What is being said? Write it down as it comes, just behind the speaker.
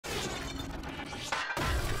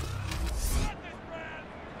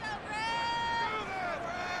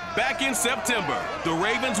Back in September, the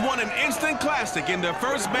Ravens won an instant classic in their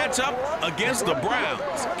first matchup against the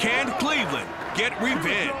Browns. Can Cleveland get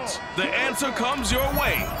revenge? The answer comes your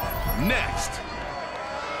way next.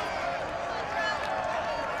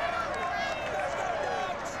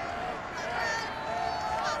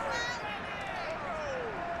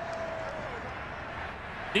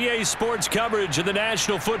 EA Sports coverage of the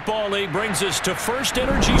National Football League brings us to First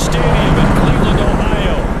Energy Stadium in Cleveland,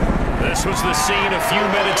 Ohio. This was the scene a few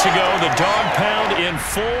minutes ago. The dog pound in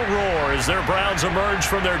full roar as their Browns emerge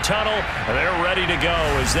from their tunnel. They're ready to go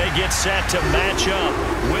as they get set to match up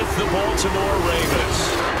with the Baltimore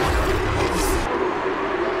Ravens.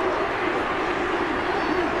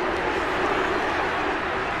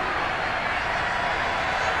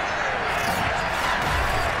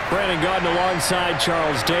 Brandon Gaudin alongside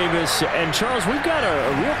Charles Davis. And, Charles, we've got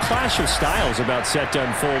a real clash of styles about set to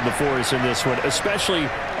unfold before us in this one, especially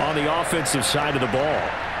on the offensive side of the ball.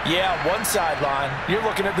 Yeah, one sideline, you're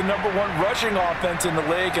looking at the #1 rushing offense in the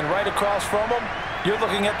league, and right across from them, you're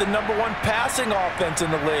looking at the #1 passing offense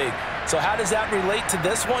in the league. So how does that relate to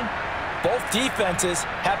this one? Both defenses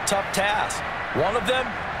have tough tasks. One of them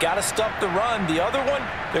got to stop the run. The other one,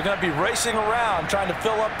 they're going to be racing around trying to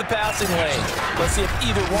fill up the passing lanes. Let's see if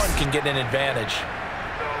either one can get an advantage.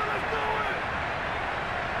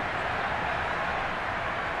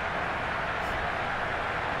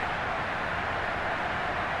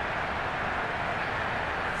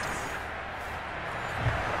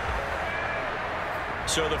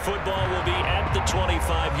 So the football will be at the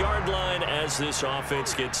 25-yard line as this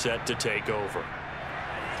offense gets set to take over.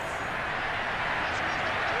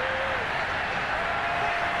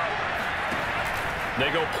 They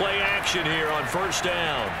go play action here on first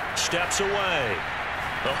down. Steps away.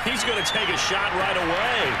 Well, he's going to take a shot right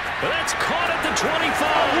away. But that's caught at the 25.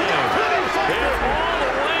 And all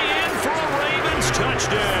the way in for a Ravens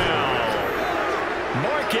touchdown.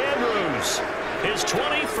 Mark Andrews, his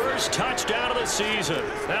 21st touchdown of the season.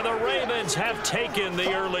 Now the Ravens have taken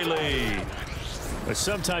the early lead. But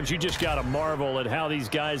sometimes you just got to marvel at how these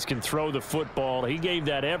guys can throw the football. He gave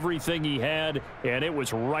that everything he had, and it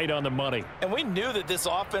was right on the money. And we knew that this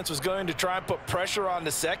offense was going to try and put pressure on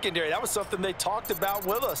the secondary. That was something they talked about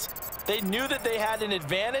with us. They knew that they had an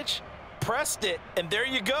advantage, pressed it, and there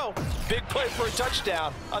you go. Big play for a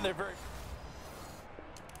touchdown on their very...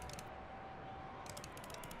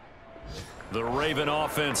 The Raven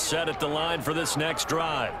offense set at the line for this next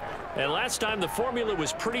drive. And last time the formula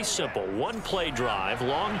was pretty simple. One play drive,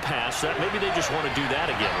 long pass. That maybe they just want to do that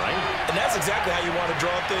again, right? And that's exactly how you want to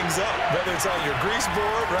draw things up. Whether it's on your grease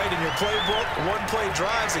board, right, in your playbook, one play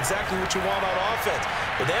drive is exactly what you want on offense.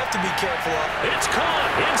 But they have to be careful of. It's caught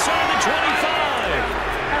inside the 25.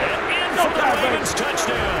 And in for the Ravens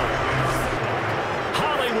touchdown.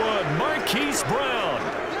 Hollywood Marquise Brown,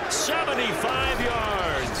 75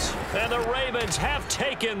 yards. And the Ravens have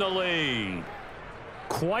taken the lead.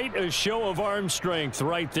 Quite a show of arm strength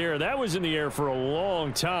right there. That was in the air for a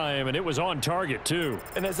long time, and it was on target, too.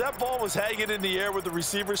 And as that ball was hanging in the air with the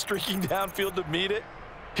receiver streaking downfield to meet it,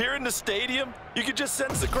 here in the stadium, you could just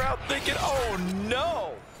sense the crowd thinking, oh,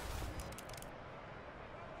 no.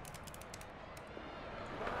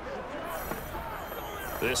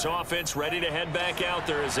 This offense ready to head back out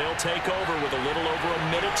there as they'll take over with a little over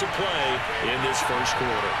a minute to play in this first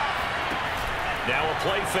quarter. Now a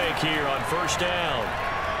play fake here on first down.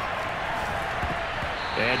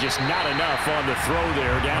 And just not enough on the throw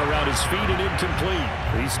there. Down around his feet and incomplete.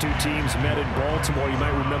 These two teams met in Baltimore. You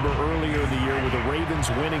might remember earlier in the year with the Ravens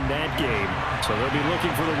winning that game. So they'll be looking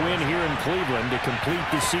for the win here in Cleveland to complete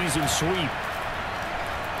the season sweep.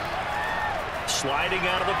 Sliding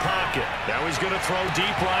out of the pocket. Now he's going to throw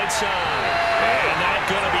deep right side. And that's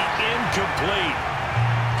going to be incomplete.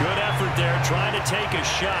 Good effort there, trying to take a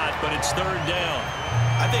shot, but it's third down.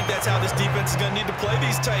 I think that's how this defense is going to need to play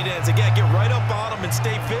these tight ends. Again, get right up on them and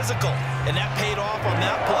stay physical. And that paid off on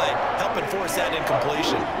that play, helping force that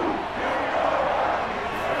incompletion.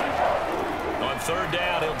 On third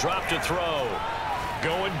down, he'll drop to throw.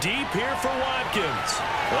 Going deep here for Watkins.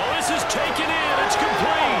 Oh, this is taken in. It's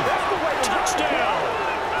complete. Touchdown.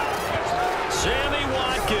 Sammy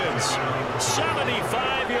Watkins,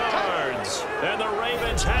 75 yards. And the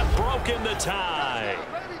Ravens have broken the tie.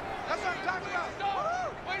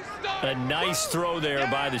 A nice throw there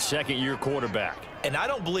by the second-year quarterback. And I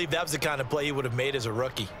don't believe that was the kind of play he would have made as a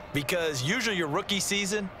rookie, because usually your rookie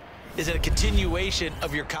season is a continuation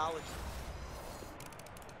of your college.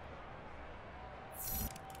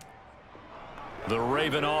 The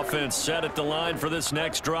Raven offense set at the line for this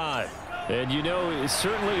next drive. And, you know, it's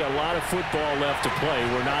certainly a lot of football left to play.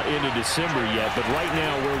 We're not into December yet, but right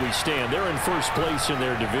now where we stand, they're in first place in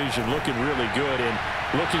their division, looking really good and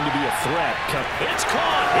looking to be a threat. It's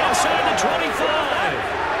caught inside the 25.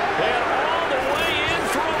 And all the way in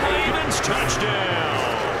for a Ravens touchdown.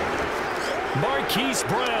 Marquise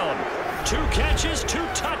Brown, 2 catches, 2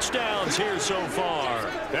 touchdowns here so far.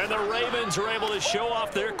 And the Ravens are able to show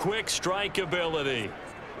off their quick strike ability.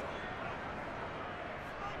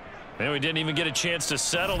 And we didn't even get a chance to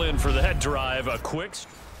settle in for that drive. A quick...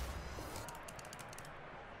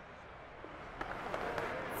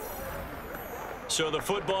 So the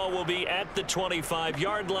football will be at the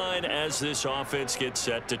 25-yard line as this offense gets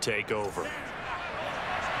set to take over.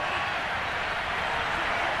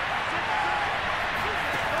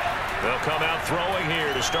 They'll come out throwing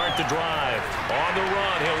here to start the drive. On the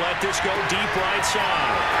run, he'll let this go deep right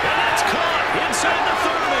side. And that's caught inside the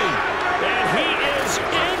 30. And he is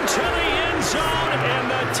into the end zone,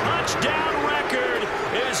 and the touchdown record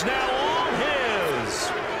is now all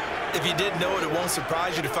his. If you didn't know it, it won't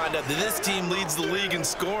surprise you to find out that this team leads the league in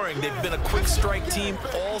scoring. They've been a quick strike team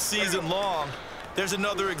all season long. There's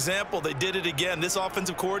another example. They did it again. This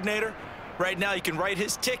offensive coordinator, right now you can write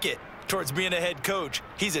his ticket towards being a head coach.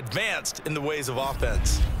 He's advanced in the ways of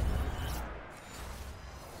offense.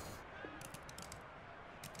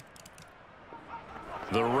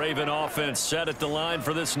 The Raven offense set at the line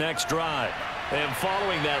for this next drive. And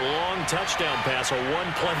following that long touchdown pass, a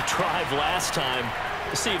one-play drive last time,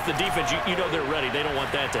 to see if the defense, you know they're ready. They don't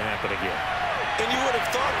want that to happen again. And you would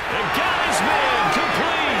have thought... And got his man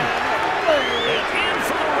complete. And in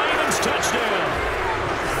for the Ravens touchdown.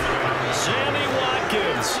 Sammy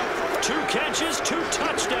Watkins, 2 catches, 2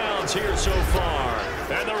 touchdowns here so far.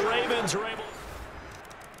 And the Ravens are able...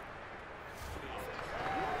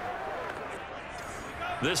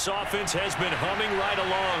 This offense has been humming right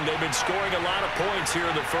along. They've been scoring a lot of points here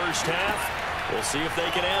in the first half. We'll see if they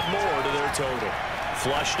can add more to their total.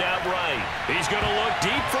 Flushed out right. He's going to look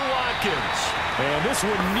deep for Watkins. And this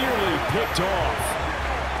one nearly picked off.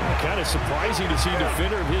 Kind of surprising to see a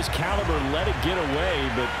defender of his caliber let it get away,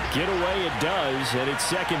 but get away it does, and it's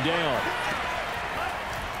second down.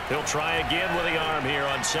 He'll try again with the arm here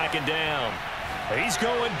on second down. He's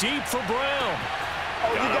going deep for Brown.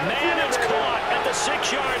 Got a man, it's caught at the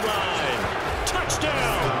 6-yard line.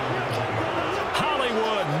 Touchdown!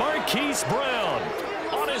 Hollywood, Marquise Brown.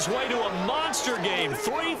 On his way to a monster game,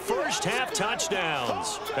 3 first-half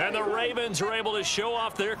touchdowns. And the Ravens are able to show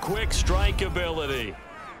off their quick strike ability.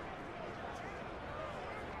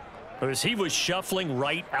 As he was shuffling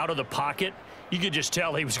right out of the pocket, you could just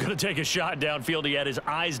tell he was going to take a shot downfield. He had his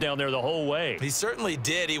eyes down there the whole way. He certainly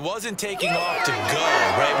did. He wasn't taking off to go,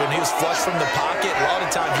 right? When he was flush from the pocket, a lot of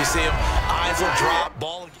times you see him, eyes will drop,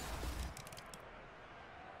 ball.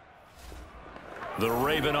 The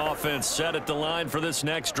Raven offense set at the line for this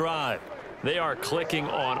next drive. They are clicking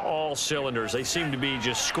on all cylinders. They seem to be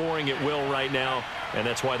just scoring at will right now, and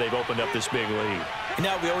that's why they've opened up this big lead.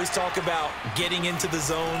 Now, we always talk about getting into the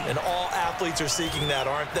zone, and all athletes are seeking that,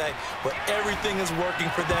 aren't they? But everything is working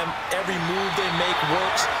for them. Every move they make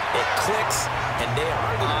works. It clicks, and they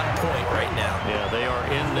are on point right now. Yeah, they are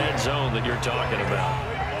in that zone that you're talking about.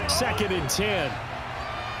 2nd and 10.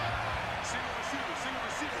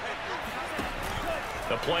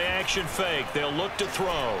 The play-action fake. They'll look to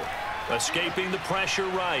throw. Escaping the pressure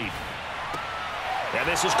right. And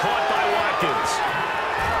this is caught by Watkins.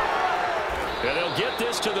 And they'll get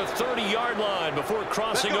this to the 30-yard line before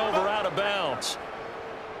crossing over out of bounds.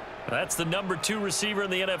 That's the number 2 receiver in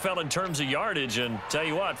the NFL in terms of yardage. And tell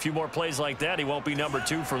you what, a few more plays like that, he won't be number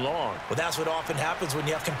 2 for long. Well, that's what often happens when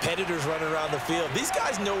you have competitors running around the field. These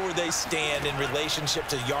guys know where they stand in relationship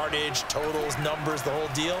to yardage, totals, numbers, the whole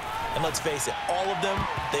deal. And let's face it, all of them,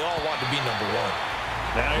 they all want to be number 1.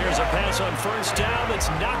 Now here's a pass on first down that's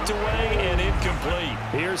knocked away and incomplete.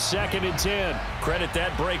 Here's 2nd and 10. Credit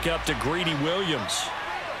that breakup to Greedy Williams.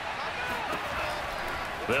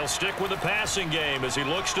 They'll stick with the passing game as he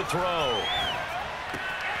looks to throw.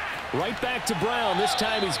 Right back to Brown. This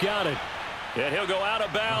time he's got it. And he'll go out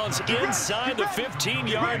of bounds inside the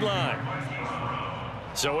 15-yard line.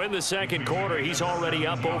 So in the second quarter, he's already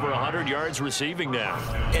up over 100 yards receiving now.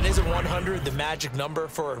 And isn't 100 the magic number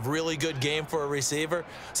for a really good game for a receiver?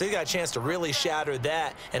 So he got a chance to really shatter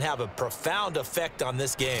that and have a profound effect on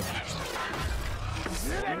this game.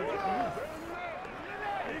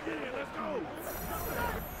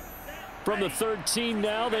 From the 13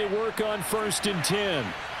 now, they work on 1st and 10.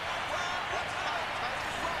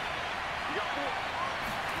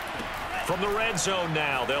 From the red zone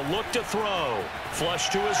now, they'll look to throw. Flush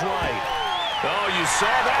to his right. Oh, you saw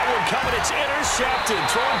that one coming. It's intercepted.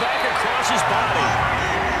 Thrown back across his body.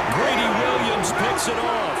 Grady Williams picks it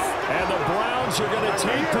off. And the Browns are going to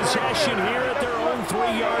take possession here at their own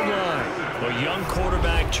 3-yard line. A young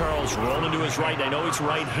quarterback, Charles, rolling to his right. I know he's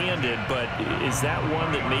right-handed, but is that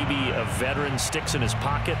one that maybe a veteran sticks in his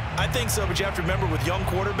pocket? I think so, but you have to remember with young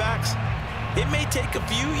quarterbacks, it may take a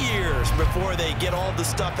few years before they get all the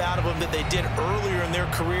stuff out of them that they did earlier in their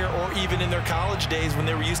career or even in their college days when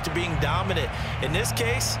they were used to being dominant. In this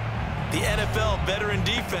case, the NFL veteran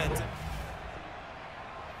defense.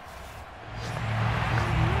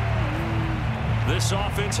 This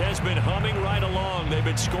offense has been humming right along. They've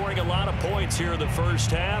been scoring a lot of points here in the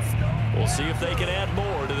first half. We'll see if they can add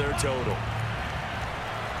more to their total.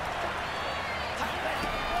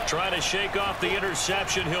 Trying to shake off the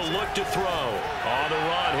interception. He'll look to throw. On the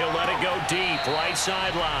run, he'll let it go deep. Right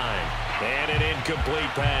sideline. And an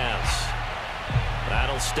incomplete pass.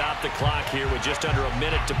 That'll stop the clock here with just under a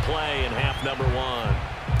minute to play in half number 1.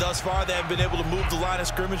 Thus far, they haven't been able to move the line of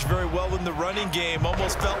scrimmage very well in the running game.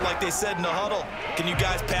 Almost felt like they said in the huddle, can you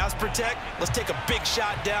guys pass protect? Let's take a big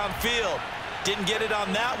shot downfield. Didn't get it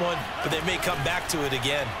on that one, but they may come back to it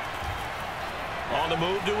again. On the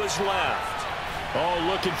move to his left. Oh,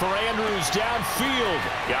 looking for Andrews downfield.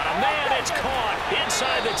 Got a man. It's caught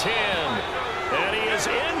inside the 10. And he is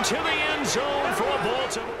into the end zone for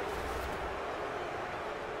Baltimore.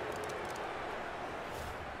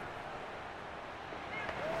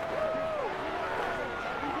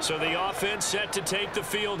 So the offense set to take the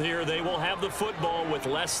field here. They will have the football with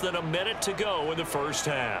less than a minute to go in the first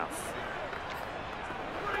half.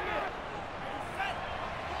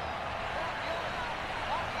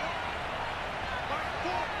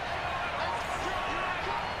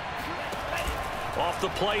 Off the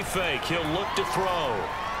play fake, he'll look to throw.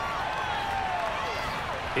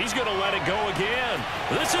 He's going to let it go again.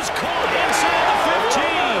 This is caught inside the 15.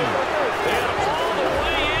 And all the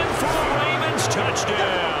way in for the Ravens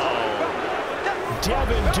touchdown.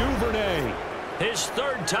 Devin Duvernay, his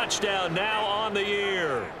 3rd touchdown now on the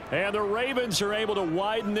year. And the Ravens are able to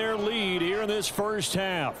widen their lead here in this first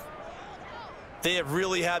half. They have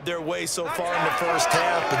really had their way so far in the first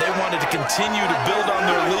half, but they wanted to continue to build on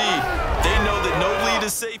their lead. They know that no lead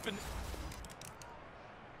is safe.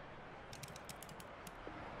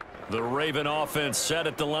 The Raven offense set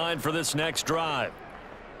at the line for this next drive.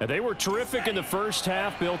 And they were terrific in the first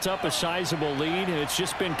half, built up a sizable lead, and it's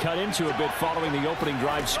just been cut into a bit following the opening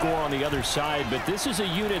drive score on the other side. But this is a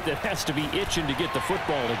unit that has to be itching to get the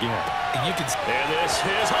football again. You can. And this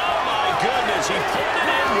is, oh my goodness, he pulled it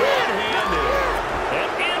in one-handed. And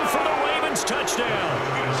in for the Ravens touchdown.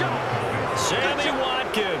 Sammy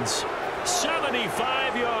Watkins,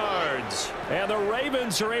 75 yards. And the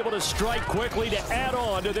Ravens are able to strike quickly to add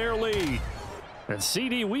on to their lead. And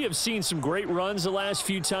CD, we have seen some great runs the last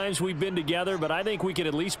few times we've been together, but I think we could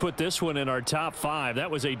at least put this one in our top 5.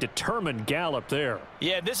 That was a determined gallop there.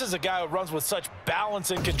 Yeah, this is a guy who runs with such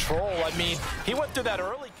balance and control. I mean, he went through that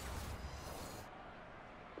early.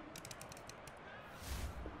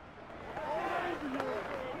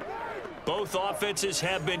 Both offenses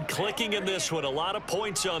have been clicking in this one. A lot of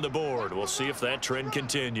points on the board. We'll see if that trend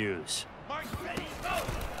continues.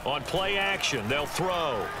 On play action, they'll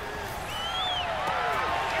throw.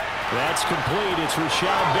 That's complete. It's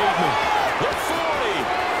Rashad Bateman. The 40.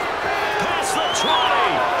 Past the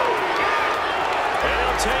 20. And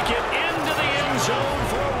he'll take it into the end zone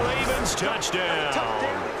for a Ravens touchdown.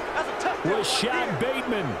 Rashad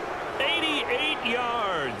Bateman, 88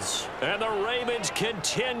 yards. And the Ravens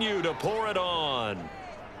continue to pour it on.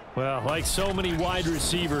 Well, like so many wide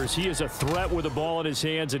receivers, he is a threat with the ball in his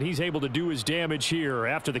hands, and he's able to do his damage here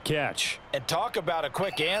after the catch. And talk about a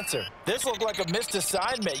quick answer. This looked like a missed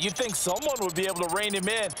assignment. You'd think someone would be able to rein him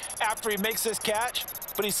in after he makes this catch,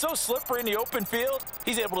 but he's so slippery in the open field,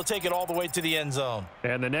 he's able to take it all the way to the end zone.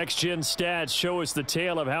 And the next-gen stats show us the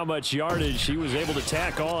tale of how much yardage he was able to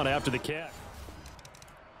tack on after the catch.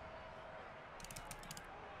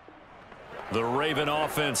 The Raven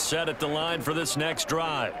offense set at the line for this next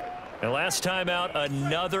drive. And last time out,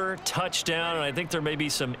 another touchdown, and I think there may be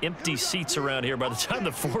some empty seats around here by the time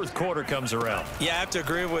the fourth quarter comes around. Yeah, I have to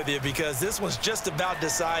agree with you because this one's just about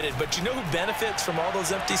decided. But you know who benefits from all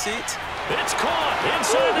those empty seats? It's caught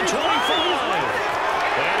inside the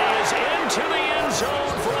 25. And he is into the end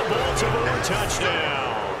zone for a Baltimore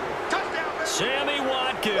touchdown. Sammy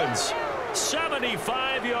Watkins.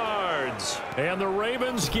 75 yards. And the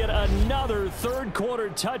Ravens get another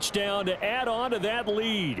third-quarter touchdown to add on to that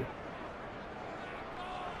lead.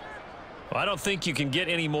 Well, I don't think you can get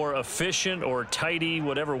any more efficient or tidy,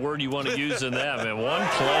 whatever word you want to use in that, man. One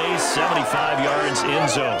play, 75 yards, end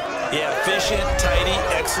zone. Yeah, efficient, tidy,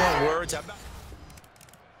 excellent words.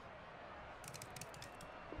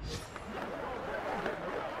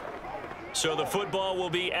 So the football will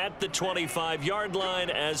be at the 25-yard line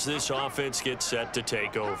as this offense gets set to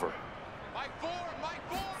take over.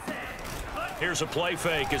 Here's a play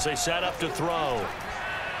fake as they set up to throw.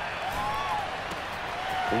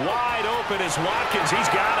 Wide open is Watkins. He's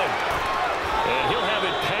got him. And he'll have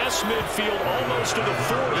it past midfield almost to the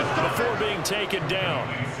 40 before being taken down.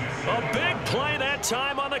 A big play that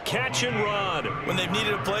time on the catch and run. When they've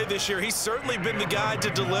needed a play this year, he's certainly been the guy to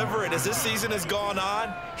deliver it. As this season has gone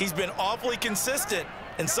on, he's been awfully consistent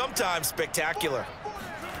and sometimes spectacular.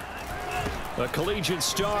 A collegiate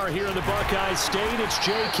star here in the Buckeye State, it's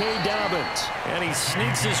J.K. Dobbins. And he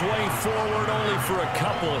sneaks his way forward only for a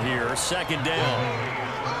couple here. Second down.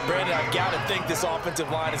 Brandon, I've got to think this offensive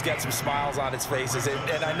line has got some smiles on its faces.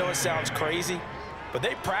 And I know it sounds crazy, but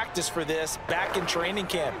they practiced for this back in training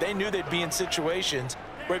camp. They knew they'd be in situations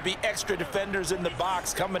where it'd be extra defenders in the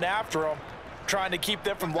box coming after them, trying to keep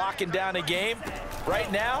them from locking down a game.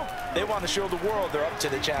 Right now, they want to show the world they're up to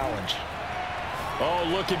the challenge. Oh,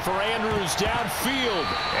 looking for Andrews downfield.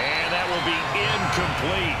 And that will be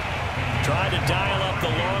incomplete. Tried to dial up the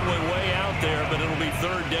long way out there, but it'll be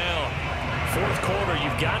third down. Fourth quarter,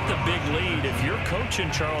 you've got the big lead. If you're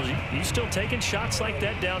coaching, Charles, you still taking shots like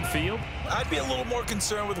that downfield? I'd be a little more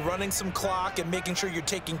concerned with running some clock and making sure you're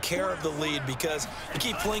taking care of the lead, because you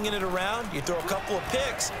keep flinging it around, you throw a couple of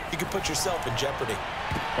picks, you could put yourself in jeopardy.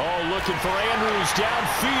 Oh, looking for Andrews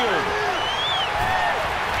downfield.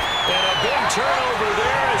 And a big turnover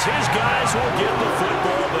there as his guys will get the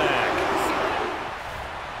football back.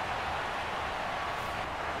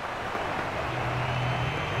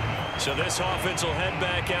 So this offense will head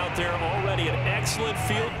back out there, already in excellent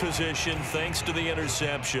field position thanks to the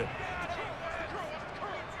interception.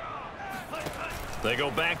 They go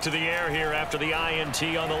back to the air here after the INT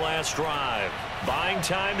on the last drive. Buying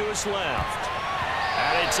time to his left.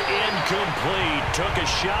 And it's incomplete. Took a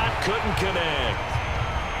shot, couldn't connect.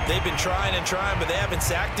 They've been trying and trying, but they haven't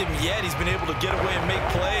sacked him yet. He's been able to get away and make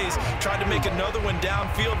plays. Tried to make another one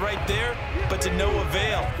downfield right there, but to no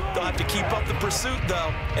avail. They'll have to keep up the pursuit,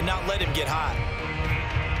 though, and not let him get hot.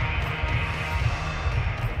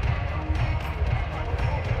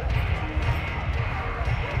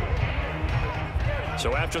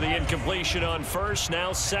 So after the incompletion on first, now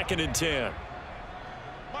 2nd and 10.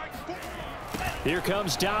 Here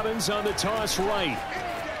comes Dobbins on the toss right.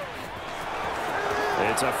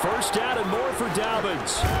 It's a first down and more for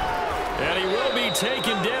Dobbins. And he will be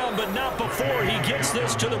taken down, but not before he gets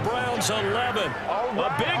this to the Browns 11.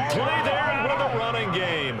 A big play there out of the running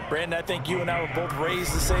game. Brandon, I think you and I were both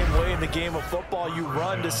raised the same way in the game of football. You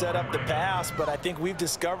run to set up the pass, but I think we've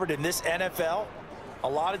discovered in this NFL, a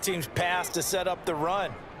lot of teams pass to set up the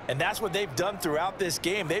run. And that's what they've done throughout this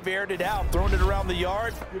game. They've aired it out, thrown it around the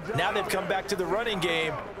yard. Now they've come back to the running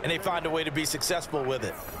game, and they find a way to be successful with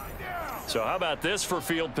it. So how about this for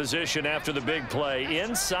field position after the big play?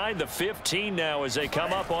 Inside the 15 now as they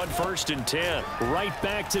come up on 1st and 10. Right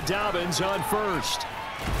back to Dobbins on first.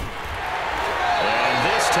 And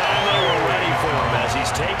this time they were ready for him as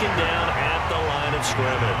he's taken down at the line of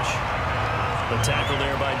scrimmage. The tackle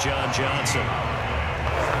there by John Johnson.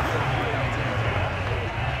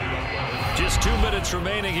 Just 2 minutes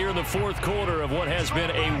remaining here in the fourth quarter of what has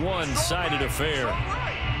been a one-sided affair.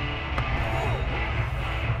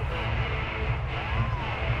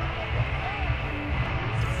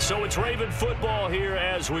 So it's Raven football here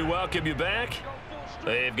as we welcome you back.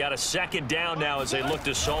 They've got a 2nd down now as they look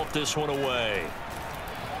to salt this one away.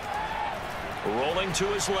 Rolling to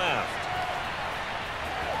his left.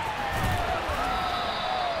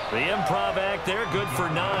 The improv act there, good for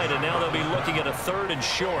 9, and now they'll be looking at a 3rd and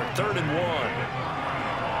short, 3rd and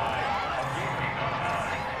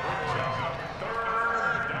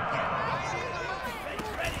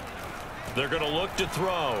 1. They're going to look to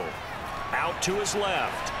throw. Out to his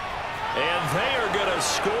left. And they are going to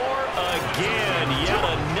score again. Yet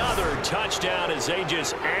another touchdown as they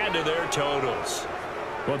just add to their totals.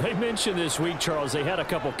 Well, they mentioned this week, Charles, they had a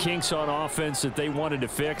couple kinks on offense that they wanted to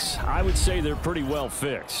fix. I would say they're pretty well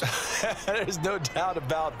fixed. There's no doubt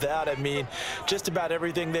about that. I mean, just about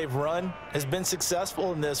everything they've run has been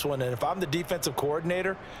successful in this one. And if I'm the defensive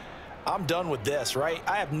coordinator, I'm done with this, right?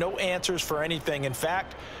 I have no answers for anything. In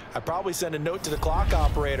fact, I'd probably send a note to the clock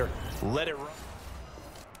operator. Let it run.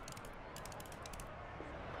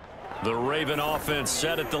 The Raven offense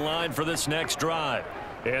set at the line for this next drive.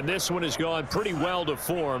 And this one has gone pretty well to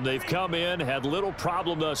form. They've come in, had little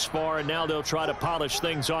problem thus far, and now they'll try to polish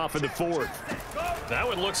things off in the fourth. That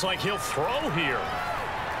one looks like he'll throw here.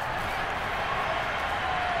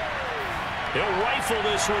 He'll rifle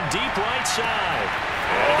this one deep right side.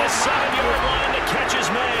 And the 7-yard line, the catch is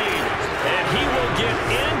made. And he will get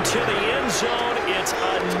into the end zone. It's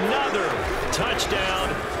another touchdown.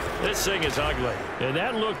 This thing is ugly. And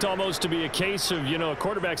that looked almost to be a case of, a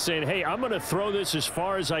quarterback saying, hey, I'm going to throw this as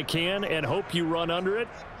far as I can and hope you run under it.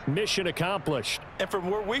 Mission accomplished. And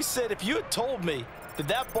from where we sit, if you had told me that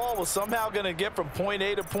that ball was somehow going to get from point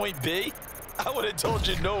A to point B, I would have told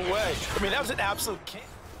you no way. I mean, that was an absolute can't.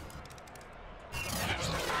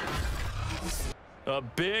 A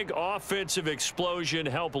big offensive explosion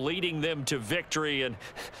helped leading them to victory, and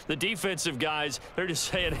the defensive guys, they're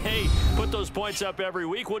just saying, hey, put those points up every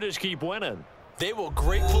week, we'll just keep winning. They will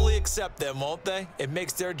gratefully accept them, won't they? It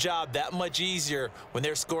makes their job that much easier when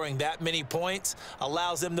they're scoring that many points,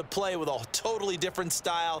 allows them to play with a totally different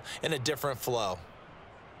style and a different flow.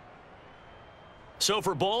 So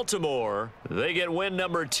for Baltimore, they get win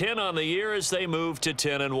number 10 on the year as they move to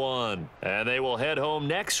 10-1. And they will head home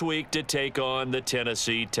next week to take on the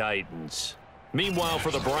Tennessee Titans. Meanwhile,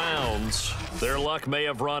 for the Browns, their luck may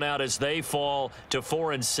have run out as they fall to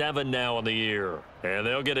 4-7 now on the year. And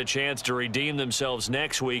they'll get a chance to redeem themselves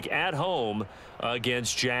next week at home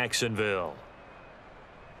against Jacksonville.